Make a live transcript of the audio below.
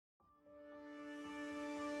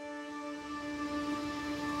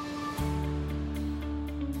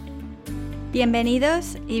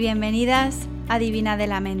Bienvenidos y bienvenidas a Divina de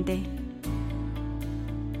la Mente.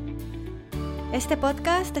 Este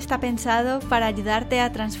podcast está pensado para ayudarte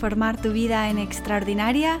a transformar tu vida en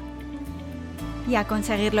extraordinaria y a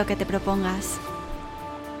conseguir lo que te propongas.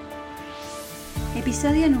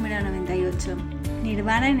 Episodio número 98.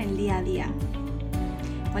 Nirvana en el día a día.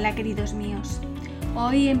 Hola queridos míos.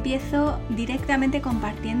 Hoy empiezo directamente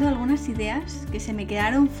compartiendo algunas ideas que se me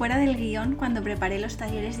quedaron fuera del guión cuando preparé los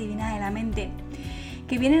talleres Divina de la Mente,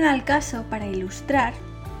 que vienen al caso para ilustrarme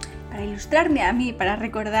a mí, para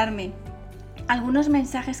recordarme algunos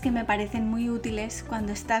mensajes que me parecen muy útiles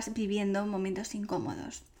cuando estás viviendo momentos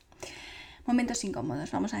incómodos.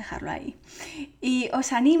 Vamos a dejarlo ahí. Y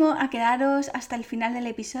os animo a quedaros hasta el final del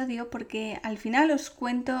episodio porque al final os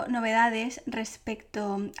cuento novedades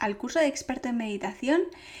respecto al curso de experto en meditación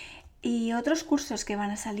y otros cursos que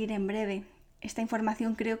van a salir en breve. Esta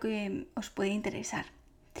información creo que os puede interesar.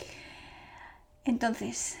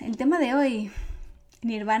 Entonces, el tema de hoy,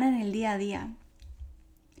 Nirvana en el día a día.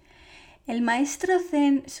 El maestro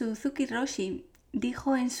Zen Suzuki Roshi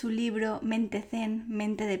dijo en su libro Mente Zen,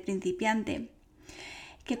 Mente de Principiante,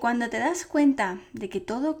 que cuando te das cuenta de que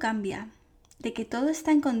todo cambia, de que todo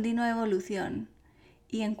está en continua evolución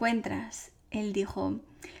y encuentras, él dijo,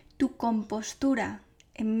 tu compostura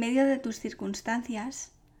en medio de tus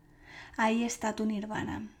circunstancias, ahí está tu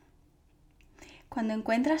nirvana. Cuando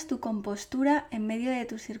encuentras tu compostura en medio de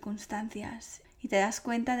tus circunstancias y te das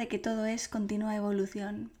cuenta de que todo es continua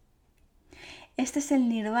evolución. Este es el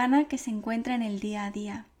nirvana que se encuentra en el día a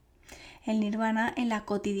día, el nirvana en la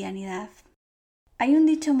cotidianidad. Hay un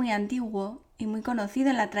dicho muy antiguo y muy conocido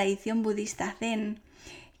en la tradición budista zen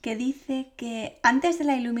que dice que antes de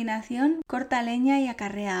la iluminación corta leña y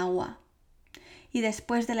acarrea agua, y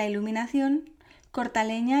después de la iluminación corta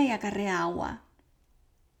leña y acarrea agua.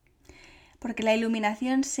 Porque la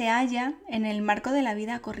iluminación se halla en el marco de la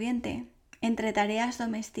vida corriente, entre tareas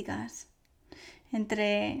domésticas,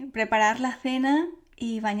 entre preparar la cena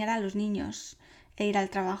y bañar a los niños e ir al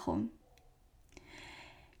trabajo.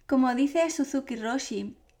 Como dice Suzuki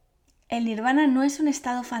Roshi, el nirvana no es un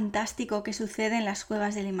estado fantástico que sucede en las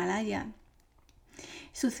cuevas del Himalaya.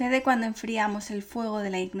 Sucede cuando enfriamos el fuego de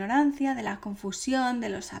la ignorancia, de la confusión, de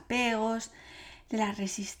los apegos, de las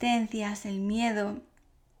resistencias, el miedo.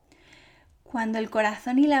 Cuando el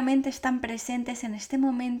corazón y la mente están presentes en este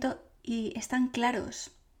momento y están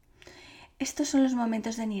claros. Estos son los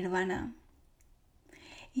momentos de nirvana.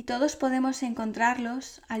 Y todos podemos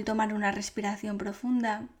encontrarlos al tomar una respiración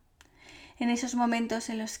profunda, en esos momentos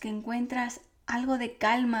en los que encuentras algo de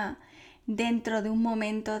calma dentro de un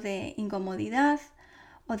momento de incomodidad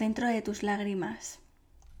o dentro de tus lágrimas.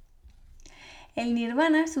 El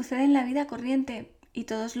nirvana sucede en la vida corriente y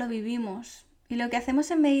todos lo vivimos. Y lo que hacemos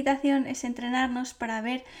en meditación es entrenarnos para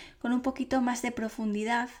ver con un poquito más de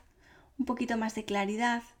profundidad, un poquito más de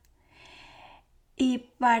claridad y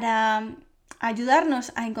para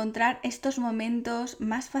ayudarnos a encontrar estos momentos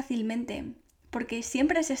más fácilmente, porque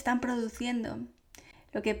siempre se están produciendo.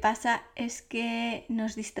 Lo que pasa es que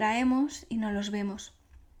nos distraemos y no los vemos.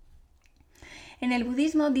 En el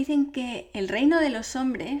budismo dicen que el reino de los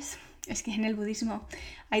hombres, es que en el budismo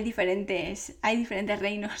hay diferentes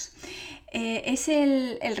reinos,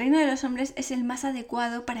 el reino de los hombres es el más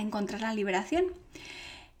adecuado para encontrar la liberación,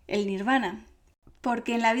 el nirvana.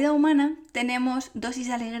 Porque en la vida humana tenemos dosis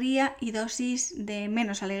de alegría y dosis de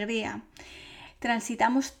menos alegría.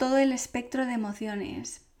 Transitamos todo el espectro de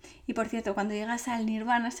emociones. Y por cierto, cuando llegas al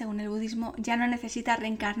nirvana, según el budismo, ya no necesitas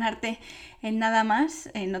reencarnarte en nada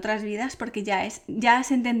más, en otras vidas, porque ya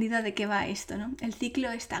has entendido de qué va esto, ¿no? El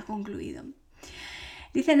ciclo está concluido.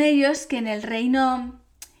 Dicen ellos que en el reino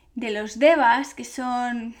de los devas, que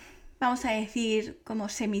son, vamos a decir, como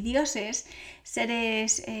semidioses,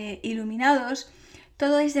 seres iluminados,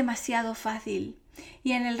 todo es demasiado fácil.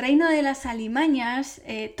 Y en el reino de las alimañas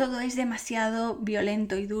todo es demasiado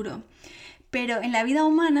violento y duro. Pero en la vida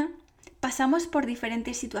humana pasamos por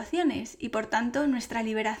diferentes situaciones y por tanto nuestra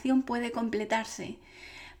liberación puede completarse.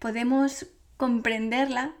 Podemos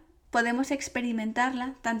comprenderla, podemos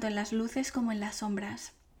experimentarla tanto en las luces como en las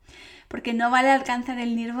sombras. Porque no vale alcanzar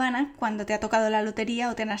el nirvana cuando te ha tocado la lotería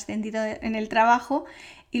o te han ascendido en el trabajo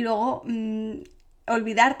y luego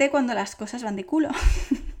olvidarte cuando las cosas van de culo.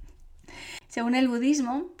 Según el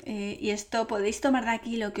budismo, y esto podéis tomar de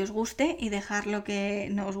aquí lo que os guste y dejar lo que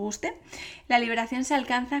no os guste, la liberación se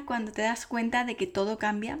alcanza cuando te das cuenta de que todo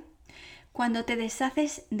cambia, cuando te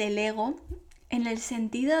deshaces del ego, en el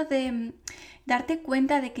sentido de darte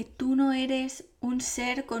cuenta de que tú no eres un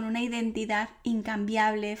ser con una identidad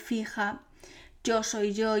incambiable, fija, yo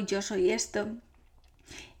soy yo y yo soy esto.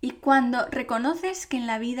 Y cuando reconoces que en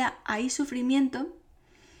la vida hay sufrimiento,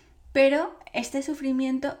 pero este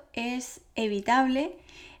sufrimiento es evitable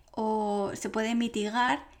o se puede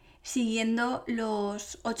mitigar siguiendo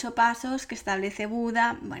los 8 pasos que establece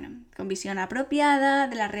Buda, con visión apropiada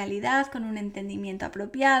de la realidad, con un entendimiento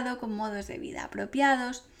apropiado, con modos de vida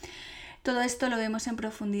apropiados. Todo esto lo vemos en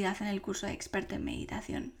profundidad en el curso de experto en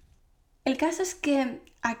meditación. El caso es que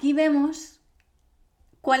aquí vemos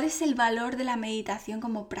cuál es el valor de la meditación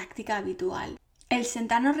como práctica habitual. El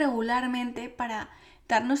sentarnos regularmente para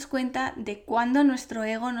darnos cuenta de cuándo nuestro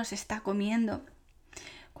ego nos está comiendo,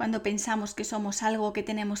 cuando pensamos que somos algo que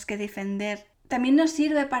tenemos que defender. También nos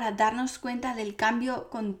sirve para darnos cuenta del cambio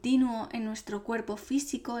continuo en nuestro cuerpo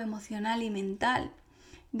físico, emocional y mental.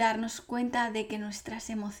 Darnos cuenta de que nuestras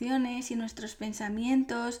emociones y nuestros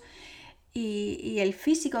pensamientos y el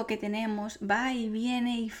físico que tenemos va y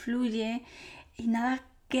viene y fluye y nada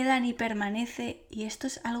queda ni permanece, y esto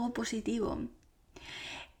es algo positivo.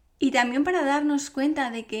 Y también para darnos cuenta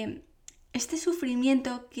de que este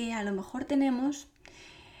sufrimiento que a lo mejor tenemos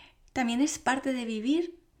también es parte de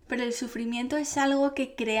vivir, pero el sufrimiento es algo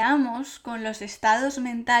que creamos con los estados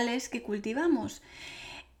mentales que cultivamos.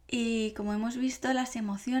 Y como hemos visto, las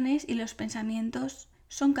emociones y los pensamientos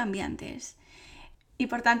son cambiantes. Y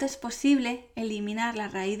por tanto es posible eliminar la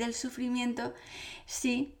raíz del sufrimiento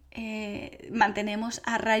si mantenemos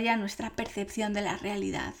a raya nuestra percepción de la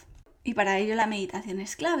realidad. Y para ello la meditación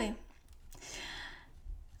es clave.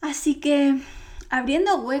 Así que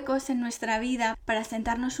abriendo huecos en nuestra vida para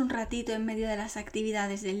sentarnos un ratito en medio de las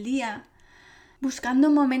actividades del día, buscando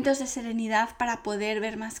momentos de serenidad para poder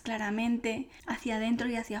ver más claramente hacia adentro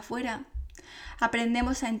y hacia afuera,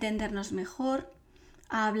 aprendemos a entendernos mejor,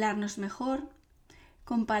 a hablarnos mejor,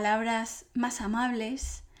 con palabras más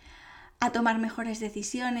amables, a tomar mejores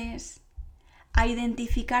decisiones, a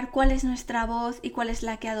identificar cuál es nuestra voz y cuál es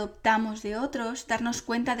la que adoptamos de otros, darnos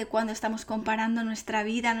cuenta de cuando estamos comparando nuestra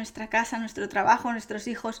vida, nuestra casa, nuestro trabajo, nuestros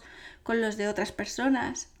hijos con los de otras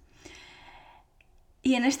personas.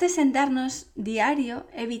 Y en este sentarnos diario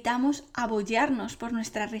evitamos abollarnos por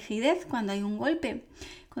nuestra rigidez cuando hay un golpe.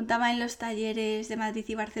 Contaba en los talleres de Madrid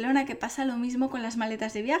y Barcelona que pasa lo mismo con las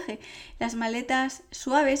maletas de viaje. Las maletas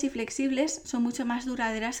suaves y flexibles son mucho más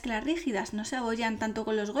duraderas que las rígidas, no se abollan tanto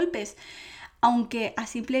con los golpes, aunque a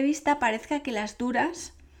simple vista parezca que las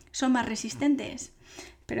duras son más resistentes.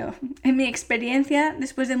 Pero en mi experiencia,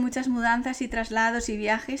 después de muchas mudanzas y traslados y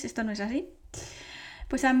viajes, esto no es así.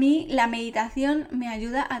 Pues a mí la meditación me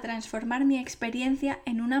ayuda a transformar mi experiencia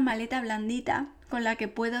en una maleta blandita con la que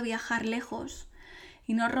puedo viajar lejos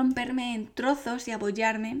y no romperme en trozos y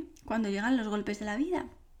abollarme cuando llegan los golpes de la vida.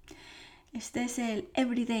 Este es el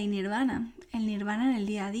everyday nirvana, el nirvana en el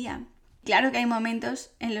día a día. Claro que hay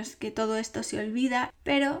momentos en los que todo esto se olvida,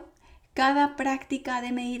 pero cada práctica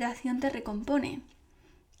de meditación te recompone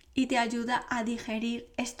y te ayuda a digerir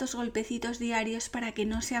estos golpecitos diarios para que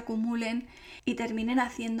no se acumulen y terminen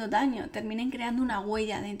haciendo daño, terminen creando una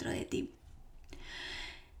huella dentro de ti.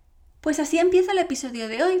 Pues así empieza el episodio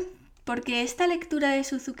de hoy, porque esta lectura de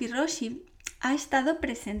Suzuki Roshi ha estado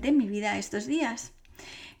presente en mi vida estos días.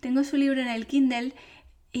 Tengo su libro en el Kindle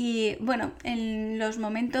y en los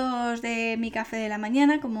momentos de mi café de la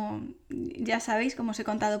mañana, como ya sabéis, como os he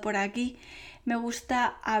contado por aquí, me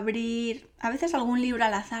gusta abrir a veces algún libro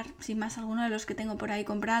al azar, sin más alguno de los que tengo por ahí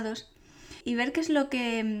comprados, y ver qué es lo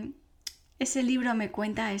que ese libro me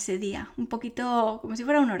cuenta ese día, un poquito como si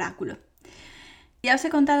fuera un oráculo. Ya os he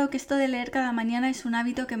contado que esto de leer cada mañana es un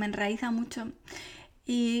hábito que me enraiza mucho.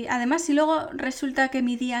 Y además, si luego resulta que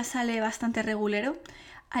mi día sale bastante regulero,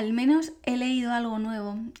 al menos he leído algo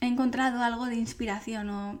nuevo, he encontrado algo de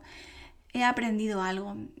inspiración o he aprendido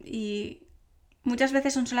algo. Y muchas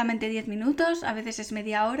veces son solamente 10 minutos, a veces es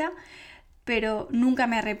media hora, pero nunca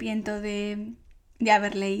me arrepiento de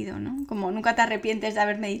haber leído, ¿no? Como nunca te arrepientes de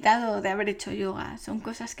haber meditado o de haber hecho yoga. Son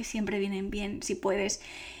cosas que siempre vienen bien si puedes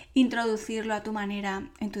introducirlo a tu manera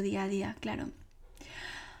en tu día a día, claro.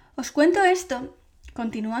 Os cuento esto,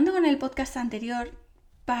 continuando con el podcast anterior,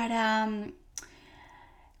 para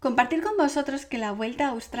compartir con vosotros que la vuelta a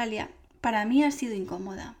Australia para mí ha sido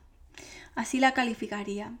incómoda. Así la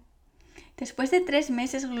calificaría. Después de 3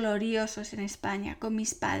 meses gloriosos en España, con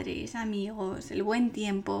mis padres, amigos, el buen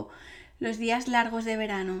tiempo, los días largos de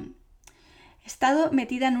verano, he estado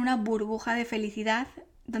metida en una burbuja de felicidad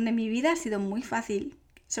donde mi vida ha sido muy fácil,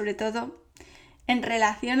 sobre todo en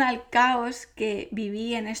relación al caos que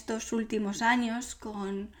viví en estos últimos años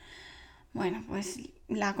con,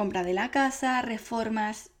 la compra de la casa,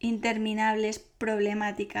 reformas interminables,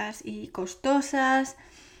 problemáticas y costosas,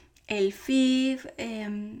 el FIV,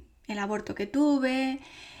 el aborto que tuve,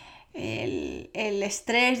 el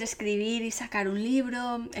estrés de escribir y sacar un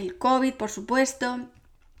libro, el COVID, por supuesto.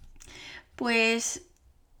 Pues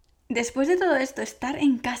después de todo esto, estar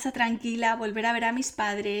en casa tranquila, volver a ver a mis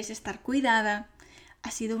padres, estar cuidada,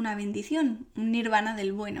 ha sido una bendición, un nirvana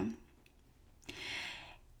del bueno.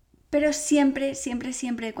 Pero siempre,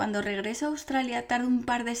 cuando regreso a Australia, tardo un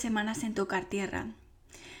par de semanas en tocar tierra.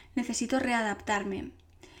 Necesito readaptarme.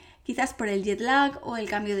 Quizás por el jet lag o el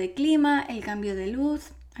cambio de clima, el cambio de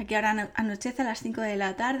luz. Aquí ahora anochece a las 5 de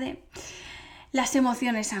la tarde. Las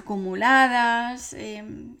emociones acumuladas,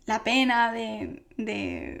 la pena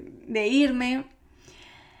de irme.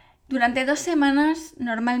 Durante 2 semanas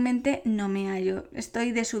normalmente no me hallo.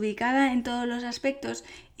 Estoy desubicada en todos los aspectos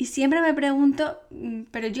y siempre me pregunto,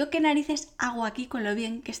 ¿pero yo qué narices hago aquí con lo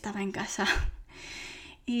bien que estaba en casa?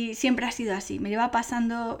 Y siempre ha sido así. Me lleva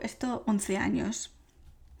pasando esto 11 años.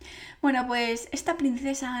 Bueno, pues esta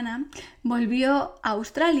princesa Ana volvió a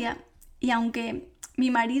Australia y aunque mi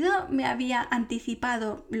marido me había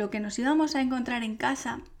anticipado lo que nos íbamos a encontrar en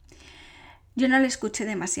casa, yo no le escuché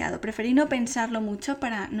demasiado. Preferí no pensarlo mucho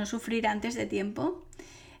para no sufrir antes de tiempo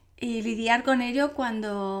y lidiar con ello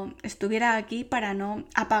cuando estuviera aquí para no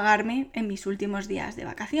apagarme en mis últimos días de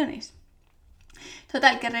vacaciones.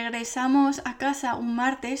 Total, que regresamos a casa un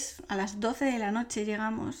martes, a las 12 de la noche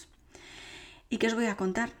llegamos. ¿Y qué os voy a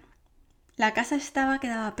contar? La casa que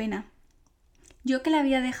daba pena. Yo que la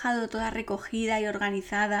había dejado toda recogida y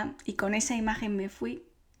organizada y con esa imagen me fui,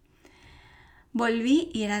 volví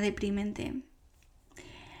y era deprimente.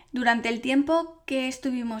 Durante el tiempo que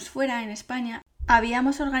estuvimos fuera en España,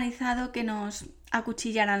 habíamos organizado que nos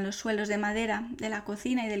acuchillaran los suelos de madera de la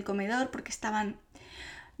cocina y del comedor porque estaban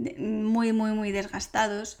muy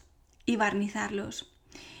desgastados y barnizarlos.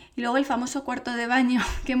 Y luego el famoso cuarto de baño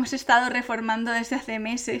que hemos estado reformando desde hace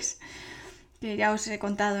meses, que ya os he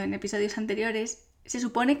contado en episodios anteriores, se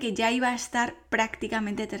supone que ya iba a estar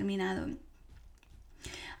prácticamente terminado.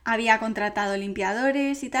 Había contratado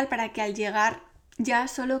limpiadores y tal para que al llegar ya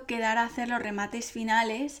solo quedara hacer los remates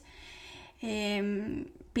finales,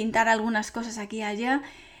 pintar algunas cosas aquí y allá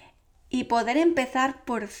y poder empezar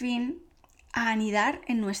por fin a anidar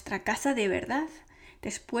en nuestra casa de verdad,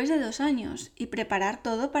 después de 2 años, y preparar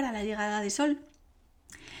todo para la llegada de sol.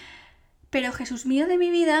 Pero Jesús mío de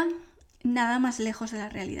mi vida, nada más lejos de la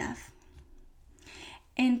realidad.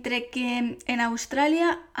 Entre que en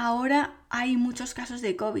Australia ahora hay muchos casos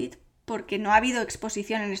de COVID, porque no ha habido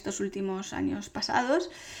exposición en estos últimos años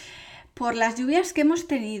pasados, por las lluvias que hemos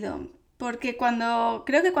tenido, porque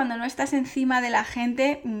creo que cuando no estás encima de la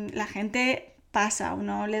gente pasa,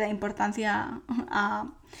 uno le da importancia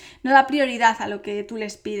no da prioridad a lo que tú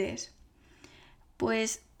les pides.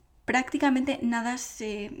 Pues prácticamente nada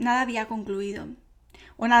había concluido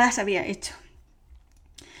o nada se había hecho.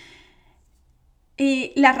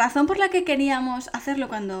 Y la razón por la que queríamos hacerlo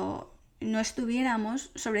cuando no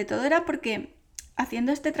estuviéramos, sobre todo era porque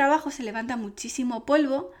haciendo este trabajo se levanta muchísimo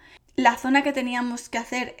polvo. La zona que teníamos que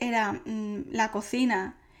hacer era la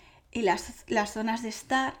cocina y las zonas de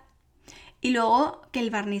estar. Y luego que el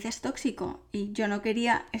barniz es tóxico y yo no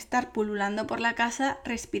quería estar pululando por la casa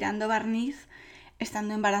respirando barniz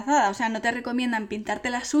estando embarazada. O sea, no te recomiendan pintarte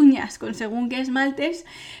las uñas con según qué esmaltes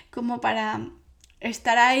como para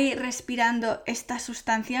estar ahí respirando estas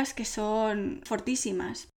sustancias que son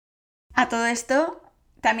fortísimas. A todo esto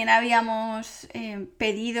también habíamos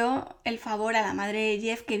pedido el favor a la madre de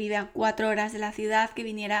Jeff, que vive a 4 horas de la ciudad, que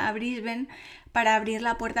viniera a Brisbane para abrir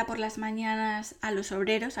la puerta por las mañanas a los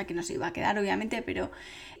obreros. Aquí no se iba a quedar obviamente, pero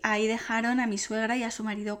ahí dejaron a mi suegra y a su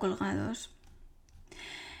marido colgados.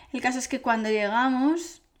 El caso es que cuando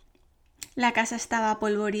llegamos la casa estaba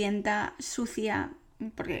polvorienta, sucia,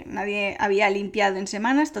 porque nadie había limpiado en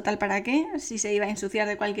semanas, total para qué, si se iba a ensuciar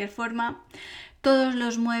de cualquier forma. Todos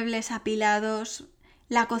los muebles apilados,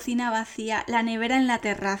 la cocina vacía, la nevera en la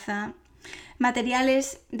terraza,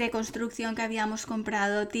 materiales de construcción que habíamos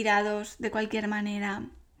comprado tirados de cualquier manera,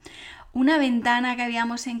 una ventana que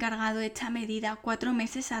habíamos encargado hecha a medida 4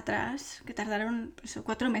 meses atrás, que tardaron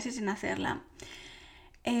 4 meses en hacerla.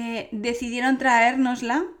 Decidieron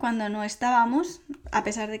traérnosla cuando no estábamos, a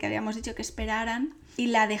pesar de que habíamos dicho que esperaran, y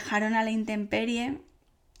la dejaron a la intemperie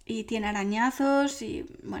y tiene arañazos y,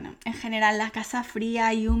 bueno, en general la casa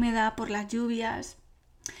fría y húmeda por las lluvias.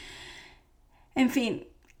 En fin,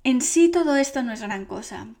 en sí todo esto no es gran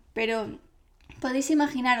cosa, pero podéis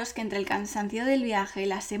imaginaros que entre el cansancio del viaje,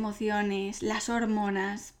 las emociones, las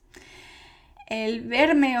hormonas, el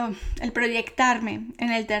verme o el proyectarme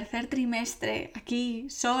en el 3er trimestre aquí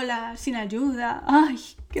sola, sin ayuda, ¡ay,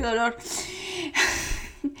 qué dolor!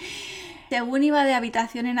 Según iba de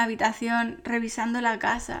habitación en habitación revisando la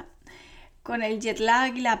casa, con el jet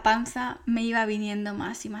lag y la panza me iba viniendo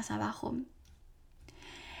más y más abajo.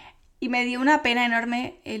 Y me dio una pena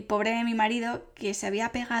enorme el pobre de mi marido, que se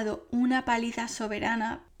había pegado una paliza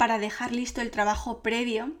soberana para dejar listo el trabajo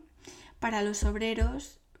previo para los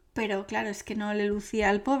obreros, pero claro, es que no le lucía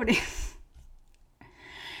al pobre.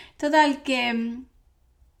 Total, que en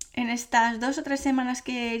estas 2 o 3 semanas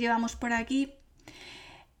que llevamos por aquí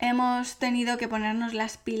hemos tenido que ponernos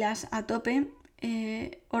las pilas a tope,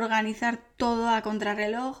 organizar todo a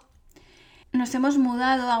contrarreloj. Nos hemos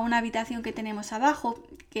mudado a una habitación que tenemos abajo,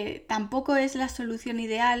 que tampoco es la solución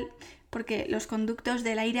ideal porque los conductos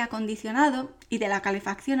del aire acondicionado y de la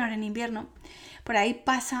calefacción ahora en invierno, por ahí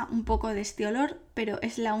pasa un poco de este olor, pero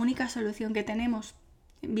es la única solución que tenemos.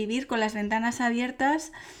 Vivir con las ventanas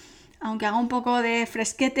abiertas, aunque haga un poco de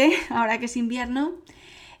fresquete ahora que es invierno,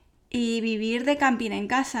 y vivir de camping en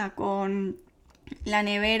casa, con la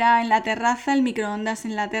nevera en la terraza, el microondas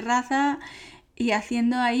en la terraza y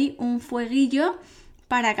haciendo ahí un fueguillo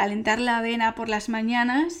para calentar la avena por las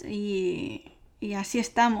mañanas y así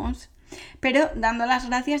estamos. Pero dando las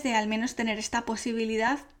gracias de al menos tener esta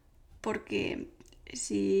posibilidad, porque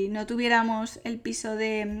si no tuviéramos el piso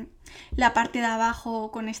de la parte de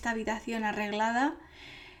abajo con esta habitación arreglada,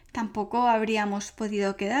 tampoco habríamos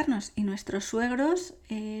podido quedarnos y nuestros suegros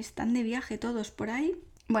están de viaje todos por ahí.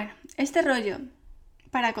 Bueno, este rollo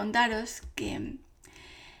para contaros que,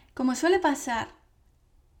 como suele pasar,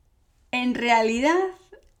 en realidad,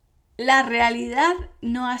 la realidad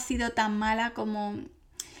no ha sido tan mala como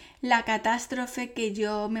la catástrofe que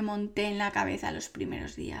yo me monté en la cabeza los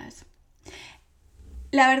primeros días.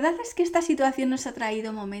 La verdad es que esta situación nos ha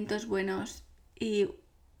traído momentos buenos y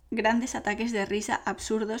grandes ataques de risa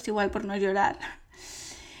absurdos, igual por no llorar.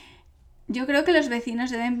 Yo creo que los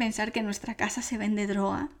vecinos deben pensar que en nuestra casa se vende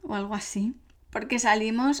droga o algo así, porque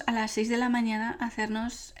salimos a las 6 de la mañana a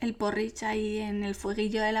hacernos el porridge ahí en el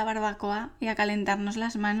fueguillo de la barbacoa y a calentarnos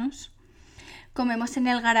las manos. Comemos en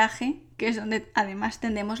el garaje, que es donde además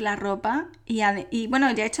tendemos la ropa, y bueno,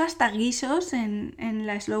 ya he hecho hasta guisos en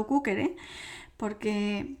la slow cooker,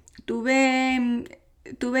 porque tuve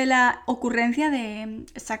la ocurrencia de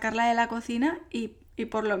sacarla de la cocina y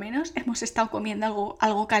por lo menos hemos estado comiendo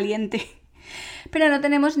algo caliente. Pero no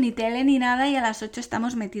tenemos ni tele ni nada y a las 8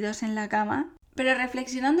 estamos metidos en la cama. Pero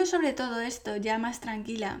reflexionando sobre todo esto, ya más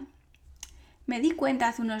tranquila, me di cuenta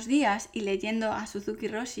hace unos días, y leyendo a Suzuki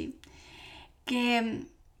Roshi, que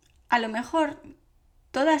a lo mejor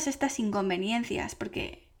todas estas inconveniencias,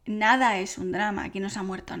 porque nada es un drama, aquí no se ha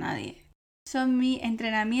muerto nadie, son mi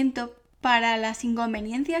entrenamiento para las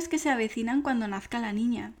inconveniencias que se avecinan cuando nazca la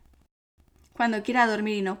niña. Cuando quiera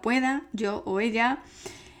dormir y no pueda, yo o ella,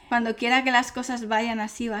 cuando quiera que las cosas vayan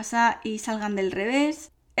así o asá y salgan del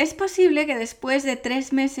revés. Es posible que después de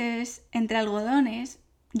 3 meses entre algodones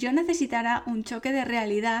yo necesitara un choque de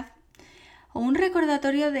realidad o un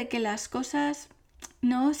recordatorio de que las cosas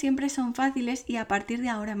no siempre son fáciles y a partir de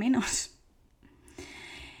ahora menos.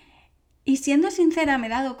 Y siendo sincera, me he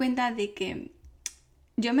dado cuenta de que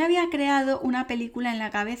yo me había creado una película en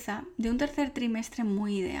la cabeza de un tercer trimestre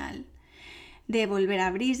muy ideal. De volver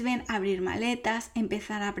a Brisbane, abrir maletas,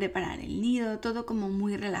 empezar a preparar el nido, todo como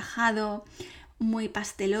muy relajado, muy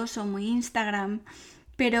pasteloso, muy Instagram.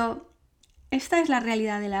 Pero esta es la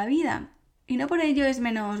realidad de la vida y no por ello es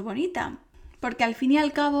menos bonita, porque al fin y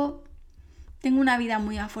al cabo tengo una vida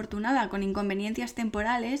muy afortunada con inconveniencias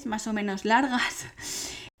temporales más o menos largas.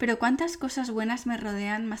 Pero cuántas cosas buenas me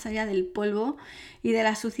rodean más allá del polvo y de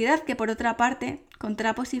la suciedad que por otra parte con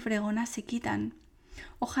trapos y fregonas se quitan.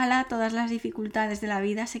 Ojalá todas las dificultades de la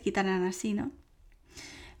vida se quitaran así, ¿no?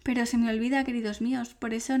 Pero se me olvida, queridos míos,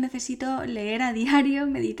 por eso necesito leer a diario,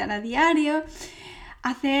 meditar a diario,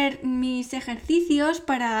 hacer mis ejercicios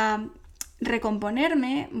para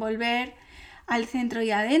recomponerme, volver al centro y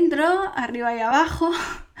adentro, arriba y abajo,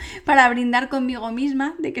 para brindar conmigo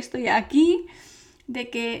misma de que estoy aquí, de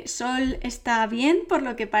que Sol está bien por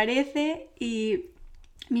lo que parece y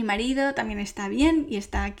mi marido también está bien y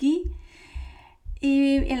está aquí.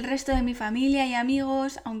 Y el resto de mi familia y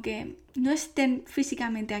amigos, aunque no estén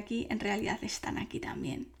físicamente aquí, en realidad están aquí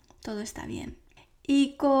también. Todo está bien.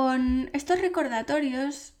 Y con estos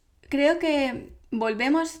recordatorios, creo que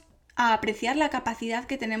volvemos a apreciar la capacidad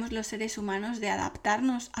que tenemos los seres humanos de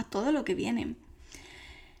adaptarnos a todo lo que viene.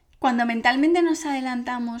 Cuando mentalmente nos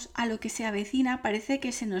adelantamos a lo que se avecina, parece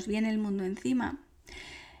que se nos viene el mundo encima.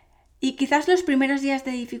 Y quizás los primeros días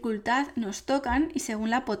de dificultad nos tocan y según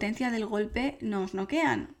la potencia del golpe nos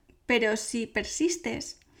noquean. Pero si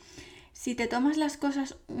persistes, si te tomas las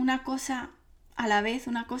cosas una cosa a la vez,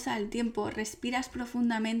 una cosa al tiempo, respiras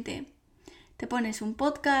profundamente, te pones un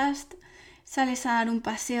podcast, Sales a dar un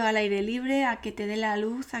paseo al aire libre, a que te dé la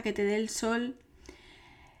luz, a que te dé el sol.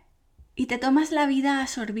 Y te tomas la vida a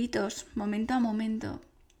sorbitos, momento a momento.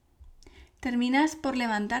 Terminas por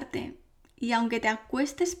levantarte y aunque te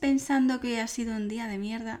acuestes pensando que hoy ha sido un día de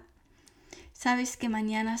mierda, sabes que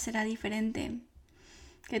mañana será diferente,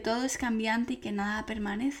 que todo es cambiante y que nada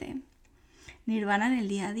permanece. Nirvana en el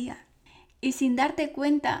día a día. Y sin darte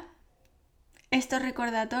cuenta, estos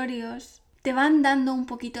recordatorios te van dando un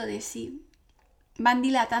poquito de sí, van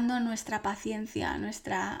dilatando nuestra paciencia,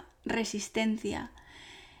 nuestra resistencia.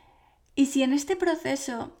 Y si en este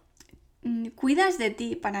proceso cuidas de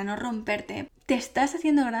ti para no romperte, te estás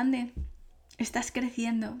haciendo grande, estás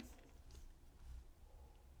creciendo.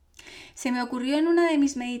 Se me ocurrió en una de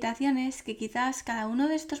mis meditaciones que quizás cada uno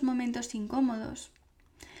de estos momentos incómodos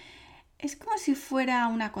es como si fuera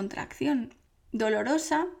una contracción,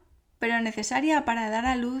 dolorosa, pero necesaria para dar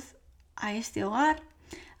a luz a este hogar,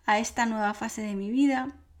 a esta nueva fase de mi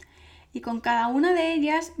vida. Y con cada una de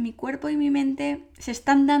ellas, mi cuerpo y mi mente se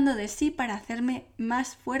están dando de sí para hacerme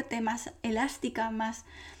más fuerte, más elástica, más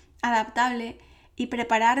adaptable y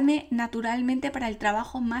prepararme naturalmente para el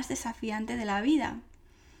trabajo más desafiante de la vida,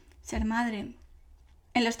 ser madre.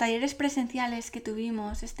 En los talleres presenciales que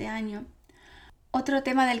tuvimos este año, otro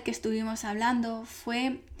tema del que estuvimos hablando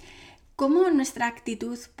fue cómo nuestra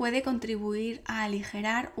actitud puede contribuir a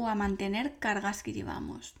aligerar o a mantener cargas que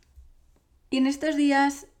llevamos. Y en estos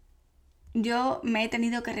días yo me he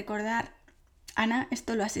tenido que recordar, Ana,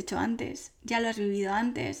 esto lo has hecho antes, ya lo has vivido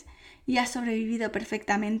antes y has sobrevivido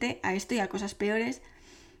perfectamente a esto y a cosas peores,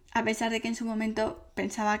 a pesar de que en su momento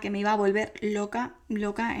pensaba que me iba a volver loca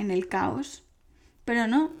en el caos. Pero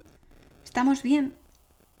no, estamos bien.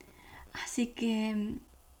 Así que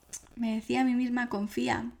me decía a mí misma,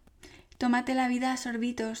 confía, tómate la vida a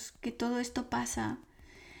sorbitos, que todo esto pasa.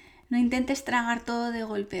 No intentes tragar todo de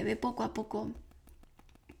golpe, ve poco a poco.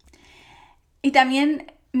 Y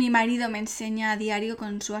también mi marido me enseña a diario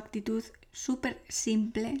con su actitud súper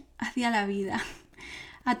simple hacia la vida,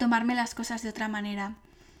 a tomarme las cosas de otra manera.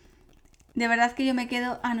 De verdad que yo me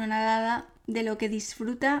quedo anonadada de lo que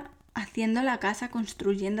disfruta haciendo la casa,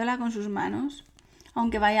 construyéndola con sus manos,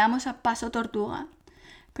 aunque vayamos a paso tortuga.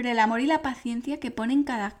 Pero el amor y la paciencia que pone en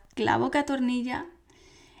cada clavo que atornilla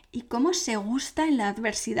y cómo se gusta en la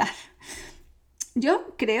adversidad.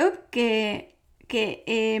 Yo creo que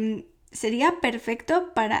sería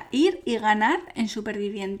perfecto para ir y ganar en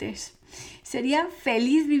Supervivientes. Sería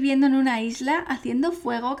feliz viviendo en una isla, haciendo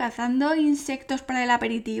fuego, cazando insectos para el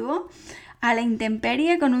aperitivo, a la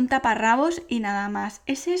intemperie con un taparrabos y nada más.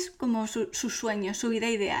 Ese es como su sueño, su vida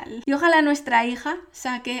ideal. Y ojalá nuestra hija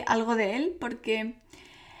saque algo de él, porque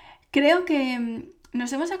creo que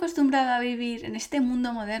nos hemos acostumbrado a vivir en este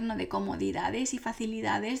mundo moderno de comodidades y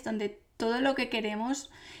facilidades donde todo lo que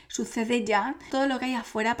queremos sucede ya. Todo lo que hay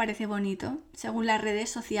afuera parece bonito, según las redes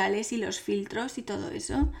sociales y los filtros y todo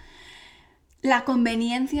eso. La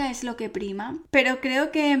conveniencia es lo que prima, pero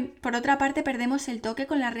creo que por otra parte perdemos el toque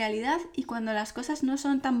con la realidad y cuando las cosas no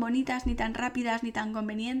son tan bonitas, ni tan rápidas, ni tan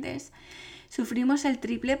convenientes, sufrimos el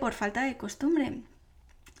triple por falta de costumbre.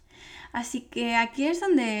 Así que aquí es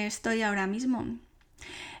donde estoy ahora mismo.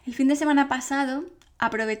 El fin de semana pasado,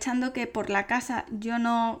 aprovechando que por la casa yo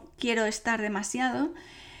no quiero estar demasiado,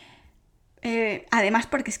 además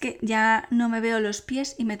porque es que ya no me veo los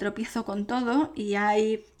pies y me tropiezo con todo y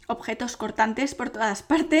hay objetos cortantes por todas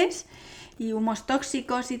partes y humos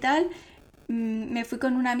tóxicos y tal, me fui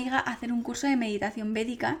con una amiga a hacer un curso de meditación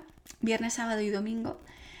védica, viernes, sábado y domingo.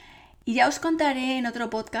 Y ya os contaré en otro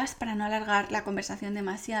podcast, para no alargar la conversación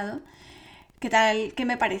demasiado, qué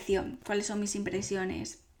me pareció, cuáles son mis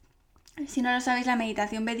impresiones. Si no lo sabéis, la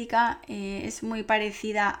meditación védica es muy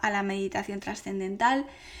parecida a la meditación trascendental.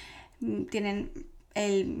 Tienen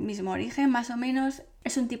el mismo origen, más o menos.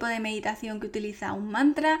 Es un tipo de meditación que utiliza un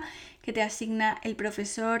mantra que te asigna el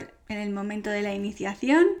profesor en el momento de la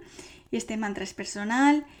iniciación. Y este mantra es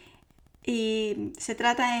personal. Y se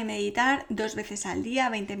trata de meditar 2 veces al día,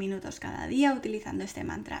 20 minutos cada día, utilizando este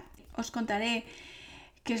mantra. Os contaré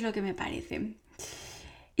qué es lo que me parece.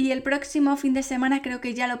 Y el próximo fin de semana creo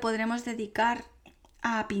que ya lo podremos dedicar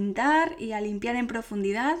a pintar y a limpiar en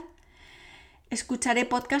profundidad. Escucharé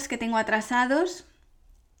podcasts que tengo atrasados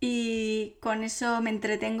y con eso me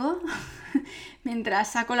entretengo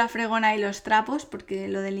mientras saco la fregona y los trapos, porque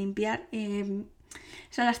lo de limpiar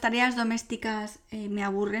son las tareas domésticas, me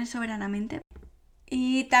aburren soberanamente.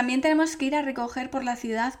 Y también tenemos que ir a recoger por la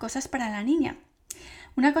ciudad cosas para la niña.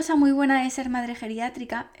 Una cosa muy buena de ser madre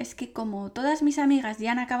geriátrica es que como todas mis amigas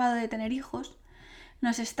ya han acabado de tener hijos,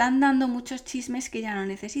 nos están dando muchos chismes que ya no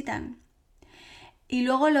necesitan. y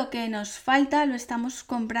luego lo que nos falta lo estamos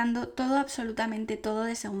comprando todo, absolutamente todo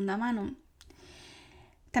de segunda mano.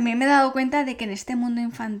 También me he dado cuenta de que en este mundo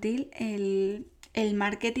infantil el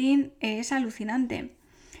marketing es alucinante.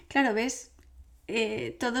 Claro, ves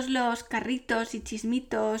todos los carritos y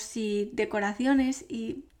chismitos y decoraciones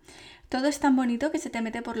y todo es tan bonito que se te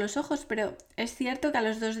mete por los ojos, pero es cierto que a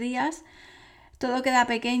los 2 días todo queda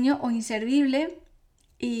pequeño o inservible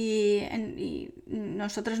y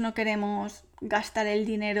nosotros no queremos gastar el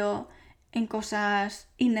dinero en cosas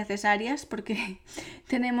innecesarias porque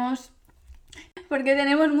tenemos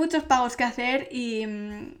muchos pagos que hacer y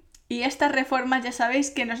estas reformas ya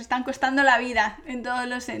sabéis que nos están costando la vida en todos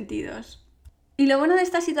los sentidos. Y lo bueno de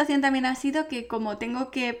esta situación también ha sido que como tengo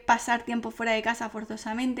que pasar tiempo fuera de casa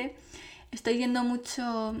forzosamente, estoy yendo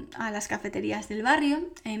mucho a las cafeterías del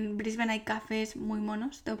barrio. En Brisbane hay cafés muy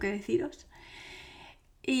monos, tengo que deciros.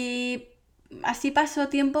 Y así paso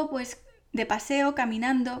tiempo pues de paseo,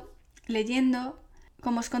 caminando, leyendo.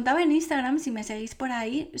 Como os contaba en Instagram, si me seguís por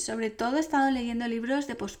ahí, sobre todo he estado leyendo libros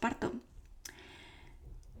de posparto.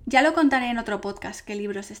 Ya lo contaré en otro podcast qué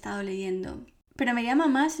libros he estado leyendo. Pero me llama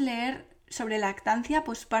más leer sobre lactancia,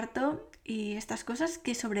 posparto y estas cosas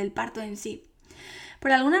que sobre el parto en sí.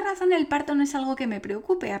 Por alguna razón el parto no es algo que me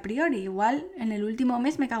preocupe a priori. Igual en el último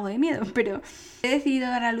mes me cago de miedo, pero he decidido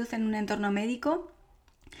dar a luz en un entorno médico.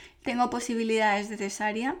 Tengo posibilidades de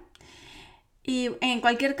cesárea. Y en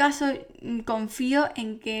cualquier caso confío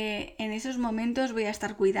en que en esos momentos voy a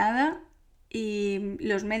estar cuidada y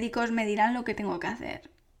los médicos me dirán lo que tengo que hacer.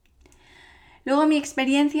 Luego mi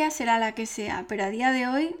experiencia será la que sea, pero a día de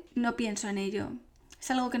hoy no pienso en ello.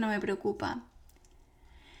 Es algo que no me preocupa.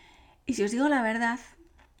 Y si os digo la verdad,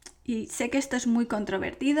 y sé que esto es muy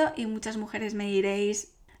controvertido y muchas mujeres me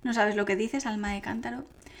diréis, no sabes lo que dices, alma de cántaro,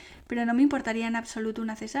 pero no me importaría en absoluto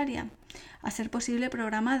una cesárea, a ser posible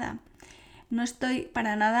programada. No estoy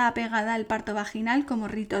para nada apegada al parto vaginal como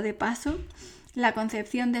rito de paso. La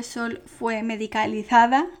concepción de Sol fue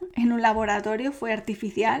medicalizada en un laboratorio, fue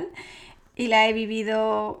artificial y la he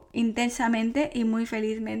vivido intensamente y muy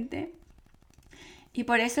felizmente. Y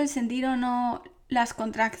por eso el sentir o no las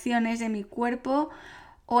contracciones de mi cuerpo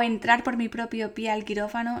o entrar por mi propio pie al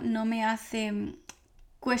quirófano no me hace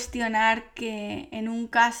cuestionar que en un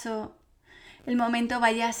caso el momento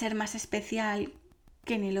vaya a ser más especial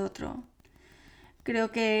que en el otro.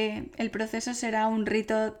 Creo que el proceso será un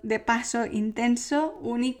rito de paso intenso,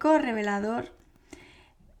 único, revelador,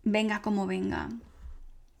 venga como venga.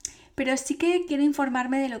 Pero sí que quiero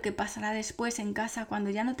informarme de lo que pasará después en casa cuando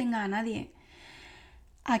ya no tenga a nadie.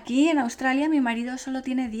 Aquí en Australia mi marido solo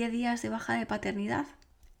tiene 10 días de baja de paternidad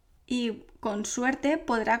y con suerte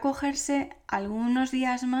podrá cogerse algunos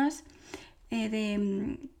días más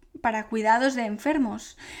para cuidados de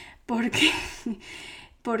enfermos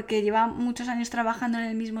porque lleva muchos años trabajando en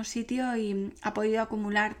el mismo sitio y ha podido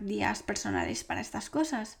acumular días personales para estas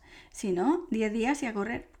cosas. Si no, 10 días y a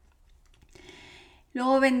correr.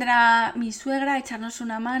 Luego vendrá mi suegra a echarnos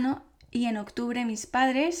una mano y en octubre mis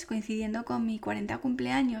padres, coincidiendo con mi 40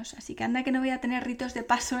 cumpleaños. Así que anda que no voy a tener ritos de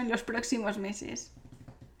paso en los próximos meses.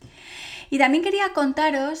 Y también quería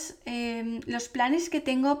contaros los planes que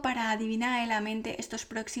tengo para adivinar en la mente estos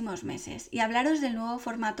próximos meses y hablaros del nuevo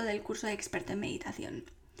formato del curso de experto en meditación.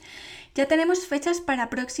 Ya tenemos fechas para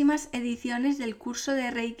próximas ediciones del curso de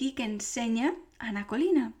Reiki que enseña Ana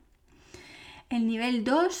Colina. El nivel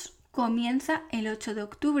 2 comienza el 8 de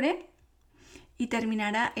octubre y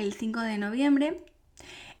terminará el 5 de noviembre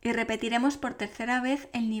y repetiremos por tercera vez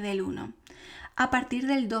el nivel 1 a partir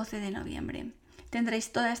del 12 de noviembre.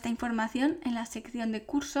 Tendréis toda esta información en la sección de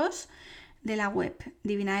cursos de la web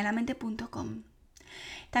divinadelamente.com.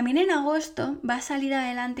 También en agosto va a salir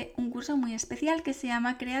adelante un curso muy especial que se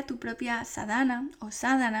llama Crea tu propia sadhana o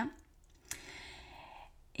sadhana.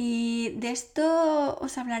 Y de esto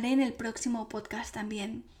os hablaré en el próximo podcast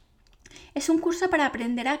también. Es un curso para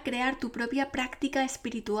aprender a crear tu propia práctica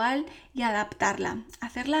espiritual y adaptarla,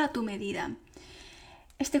 hacerla a tu medida.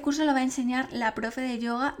 Este curso lo va a enseñar la profe de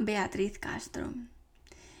yoga Beatriz Castro,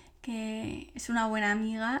 que es una buena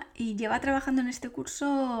amiga y lleva trabajando en este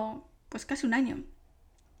curso pues casi un año.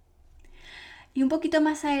 Y un poquito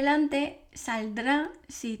más adelante saldrá,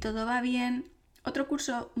 si todo va bien, otro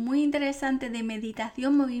curso muy interesante de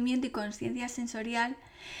meditación, movimiento y conciencia sensorial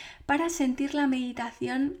para sentir la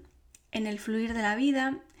meditación en el fluir de la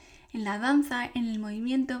vida, en la danza, en el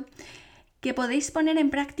movimiento, que podéis poner en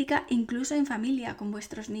práctica incluso en familia con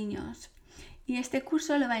vuestros niños. Y este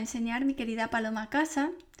curso lo va a enseñar mi querida Paloma Casa,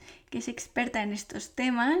 que es experta en estos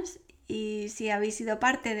temas, y si habéis sido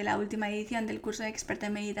parte de la última edición del curso de experta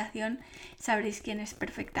en meditación, sabréis quién es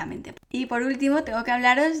perfectamente. Y por último, tengo que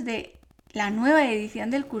hablaros de la nueva edición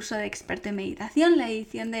del curso de experto en meditación, la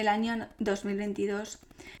edición del año 2022,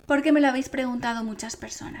 porque me lo habéis preguntado muchas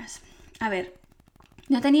personas. A ver,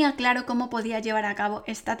 no tenía claro cómo podía llevar a cabo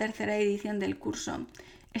esta tercera edición del curso,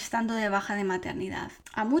 estando de baja de maternidad.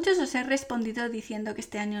 A muchos os he respondido diciendo que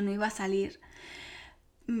este año no iba a salir,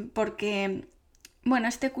 porque, bueno,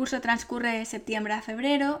 este curso transcurre de septiembre a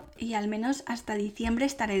febrero y al menos hasta diciembre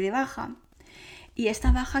estaré de baja. Y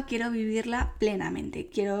esta baja quiero vivirla plenamente,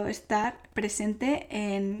 quiero estar presente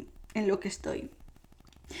en lo que estoy.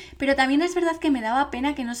 Pero también es verdad que me daba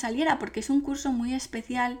pena que no saliera porque es un curso muy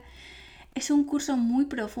especial, es un curso muy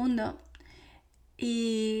profundo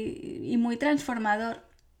y muy transformador.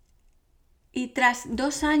 Y tras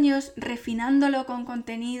 2 años refinándolo con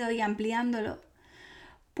contenido y ampliándolo,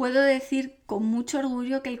 puedo decir con mucho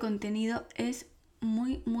orgullo que el contenido es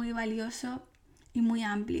muy, muy valioso y muy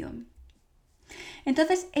amplio.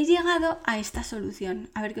 Entonces he llegado a esta solución,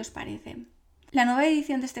 a ver qué os parece. La nueva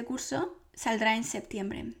edición de este curso saldrá en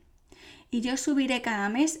septiembre y yo subiré cada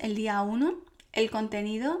mes, el día 1, el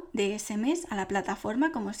contenido de ese mes a la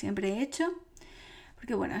plataforma, como siempre he hecho,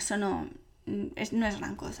 porque bueno, eso no es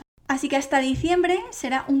gran cosa. Así que hasta diciembre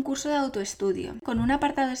será un curso de autoestudio, con un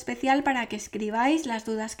apartado especial para que escribáis las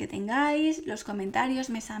dudas que tengáis, los comentarios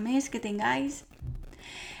mes a mes que tengáis.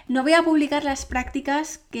 No voy a publicar las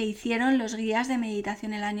prácticas que hicieron los guías de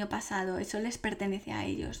meditación el año pasado, eso les pertenece a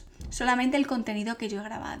ellos, solamente el contenido que yo he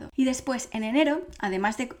grabado. Y después, en enero,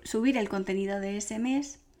 además de subir el contenido de ese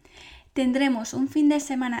mes, tendremos un fin de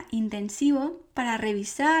semana intensivo para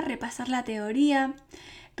revisar, repasar la teoría,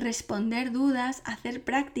 responder dudas, hacer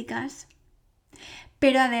prácticas,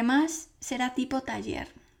 pero además será tipo taller,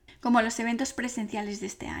 como los eventos presenciales de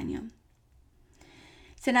este año.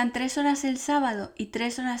 Serán 3 horas el sábado y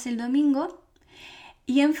 3 horas el domingo,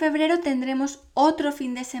 y en febrero tendremos otro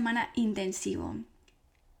fin de semana intensivo.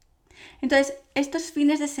 Entonces, estos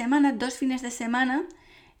fines de semana, 2 fines de semana,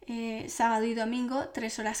 sábado y domingo,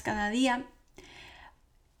 3 horas cada día,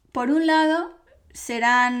 por un lado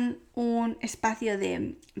serán un espacio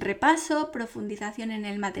de repaso, profundización en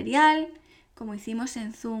el material, como hicimos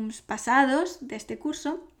en Zooms pasados de este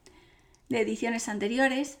curso, de ediciones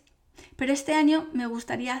anteriores. Pero este año me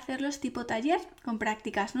gustaría hacerlos tipo taller, con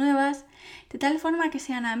prácticas nuevas, de tal forma que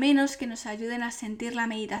sean amenos, que nos ayuden a sentir la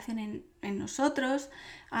meditación en nosotros,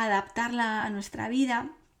 a adaptarla a nuestra vida.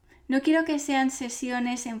 No quiero que sean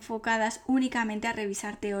sesiones enfocadas únicamente a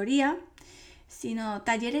revisar teoría, sino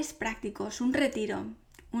talleres prácticos, un retiro,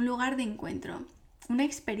 un lugar de encuentro, una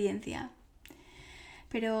experiencia,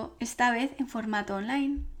 pero esta vez en formato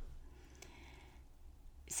online.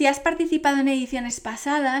 Si has participado en ediciones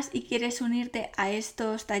pasadas y quieres unirte a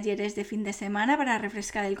estos talleres de fin de semana para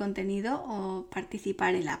refrescar el contenido o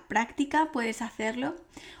participar en la práctica, puedes hacerlo.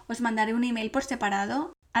 Os mandaré un email por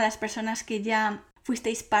separado a las personas que ya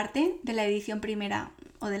fuisteis parte de la edición primera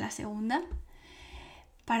o de la segunda,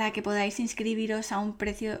 para que podáis inscribiros a un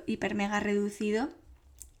precio hiper mega reducido.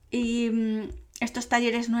 Y estos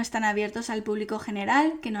talleres no están abiertos al público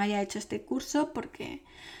general que no haya hecho este curso, porque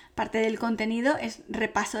parte del contenido es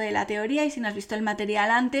repaso de la teoría y si no has visto el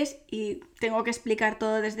material antes y tengo que explicar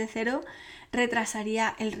todo desde cero,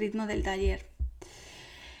 retrasaría el ritmo del taller.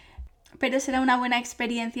 Pero será una buena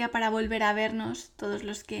experiencia para volver a vernos todos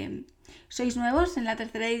los que sois nuevos en la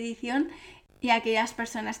tercera edición y aquellas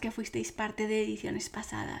personas que fuisteis parte de ediciones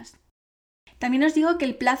pasadas. También os digo que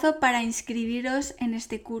el plazo para inscribiros en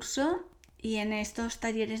este curso y en estos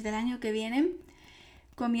talleres del año que viene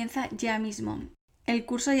comienza ya mismo. El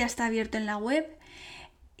curso ya está abierto en la web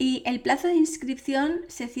y el plazo de inscripción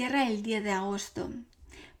se cierra el 10 de agosto,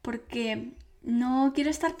 porque no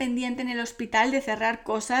quiero estar pendiente en el hospital de cerrar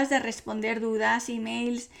cosas, de responder dudas,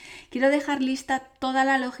 emails. Quiero dejar lista toda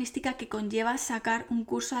la logística que conlleva sacar un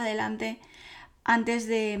curso adelante antes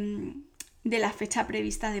de la fecha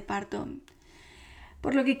prevista de parto.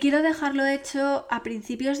 Por lo que quiero dejarlo hecho a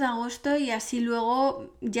principios de agosto y así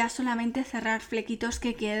luego ya solamente cerrar flequitos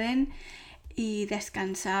que queden y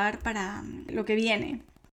descansar para lo que viene.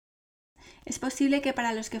 Es posible que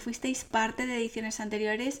para los que fuisteis parte de ediciones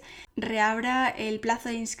anteriores reabra el plazo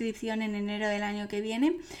de inscripción en enero del año que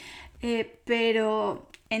viene, pero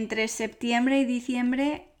entre septiembre y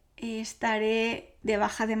diciembre estaré de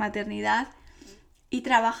baja de maternidad y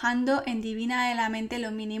trabajando en Divina de la Mente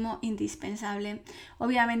lo mínimo indispensable.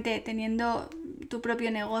 Obviamente, teniendo tu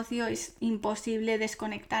propio negocio es imposible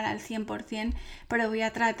desconectar al 100%, pero voy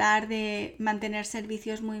a tratar de mantener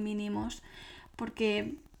servicios muy mínimos,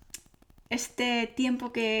 porque este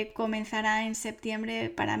tiempo que comenzará en septiembre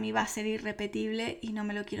para mí va a ser irrepetible y no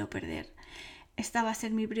me lo quiero perder. Esta va a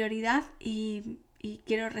ser mi prioridad y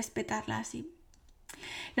quiero respetarla así.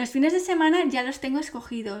 Los fines de semana ya los tengo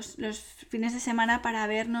escogidos, los fines de semana para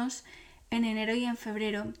vernos en enero y en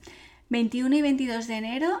febrero. 21 y 22 de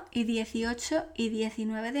enero y 18 y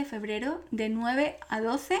 19 de febrero de 9 a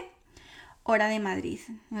 12 hora de Madrid,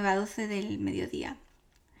 9 a 12 del mediodía.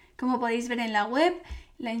 Como podéis ver en la web,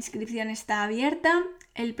 la inscripción está abierta,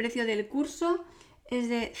 el precio del curso es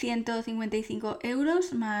de 155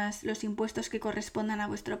 euros más los impuestos que correspondan a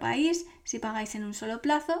vuestro país si pagáis en un solo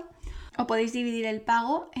plazo, o podéis dividir el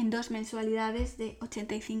pago en 2 mensualidades de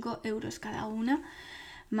 85 euros cada una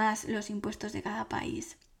más los impuestos de cada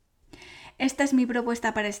país. Esta es mi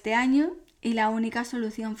propuesta para este año y la única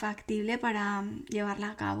solución factible para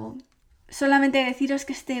llevarla a cabo. Solamente deciros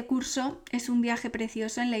que este curso es un viaje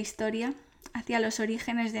precioso en la historia hacia los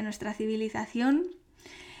orígenes de nuestra civilización,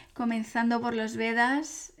 comenzando por los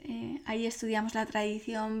Vedas. Ahí estudiamos la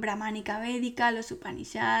tradición brahmánica védica, los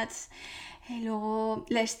Upanishads, luego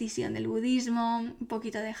la escisión del budismo, un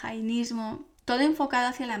poquito de jainismo, todo enfocado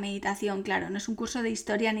hacia la meditación. Claro, no es un curso de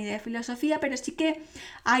historia ni de filosofía, pero sí que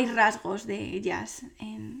hay rasgos de ellas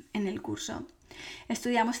en el curso.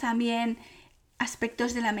 Estudiamos también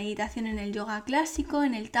aspectos de la meditación en el yoga clásico,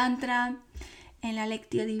 en el tantra, en la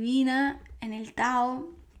lectio divina, en el Tao.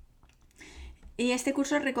 Y este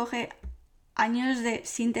curso recoge años de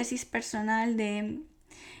síntesis personal de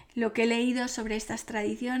lo que he leído sobre estas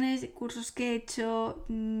tradiciones, cursos que he hecho,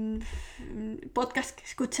 podcasts que he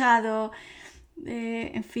escuchado,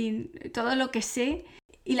 en fin, todo lo que sé,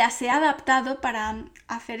 y las he adaptado para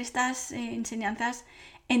hacer estas enseñanzas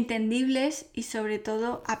entendibles y sobre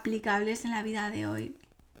todo aplicables en la vida de hoy.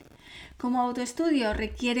 Como autoestudio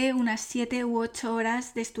requiere unas 7 u 8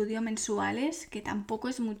 horas de estudio mensuales, que tampoco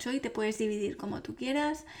es mucho y te puedes dividir como tú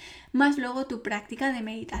quieras, más luego tu práctica de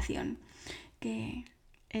meditación, que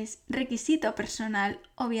es requisito personal,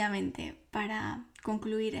 obviamente, para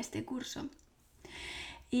concluir este curso.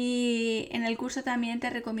 Y en el curso también te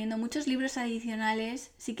recomiendo muchos libros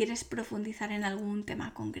adicionales si quieres profundizar en algún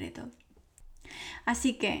tema concreto.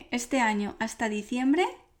 Así que este año hasta diciembre,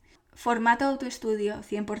 formato autoestudio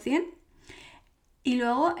 100%, y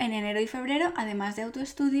luego en enero y febrero, además de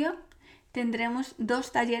autoestudio, tendremos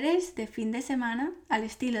 2 talleres de fin de semana al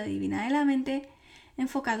estilo de Divina de la Mente,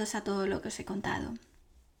 enfocados a todo lo que os he contado.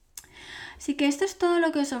 Así que esto es todo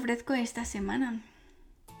lo que os ofrezco esta semana.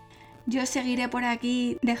 Yo seguiré por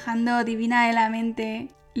aquí dejando Divina de la Mente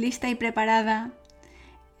lista y preparada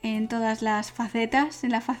en todas las facetas,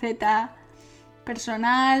 en la faceta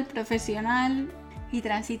personal, profesional, y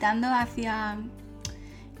transitando hacia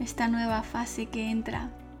esta nueva fase que entra,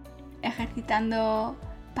 ejercitando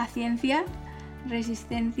paciencia,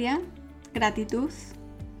 resistencia, gratitud,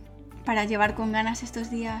 para llevar con ganas estos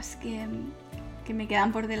días que me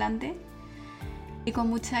quedan por delante, y con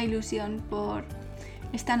mucha ilusión por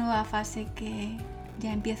esta nueva fase que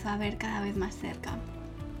ya empiezo a ver cada vez más cerca.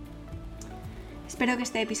 Espero que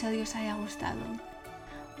este episodio os haya gustado.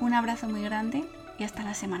 Un abrazo muy grande y hasta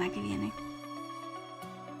la semana que viene.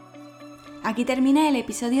 Aquí termina el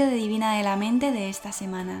episodio de Divina de la Mente de esta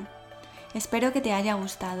semana. Espero que te haya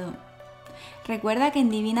gustado. Recuerda que en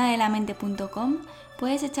divinadelamente.com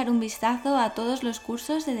puedes echar un vistazo a todos los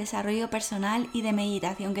cursos de desarrollo personal y de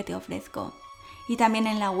meditación que te ofrezco. Y también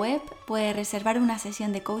en la web puedes reservar una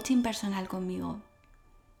sesión de coaching personal conmigo.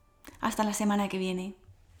 Hasta la semana que viene.